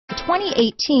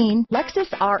2018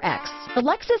 Lexus RX. The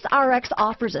Lexus RX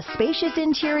offers a spacious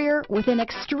interior with an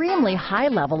extremely high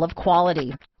level of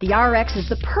quality. The RX is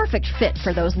the perfect fit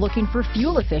for those looking for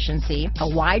fuel efficiency, a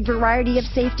wide variety of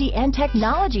safety and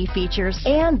technology features,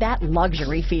 and that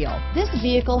luxury feel. This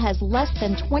vehicle has less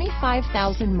than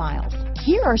 25,000 miles.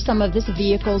 Here are some of this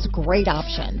vehicle's great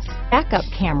options: backup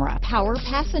camera, power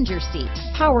passenger seat,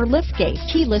 power liftgate,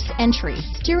 keyless entry,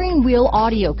 steering wheel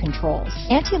audio controls,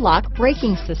 anti-lock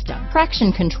braking system,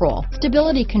 traction control,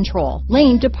 stability control,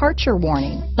 lane departure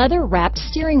warning, leather-wrapped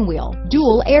steering wheel,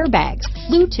 dual airbags,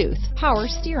 Bluetooth, power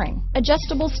steering,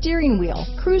 adjustable steering wheel,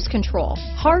 cruise control,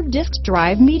 hard disk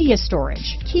drive media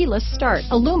storage, keyless start,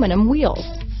 aluminum wheels,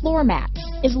 floor mats.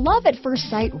 Is love at first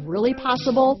sight really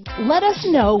possible? Let us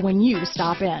know when you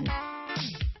stop in.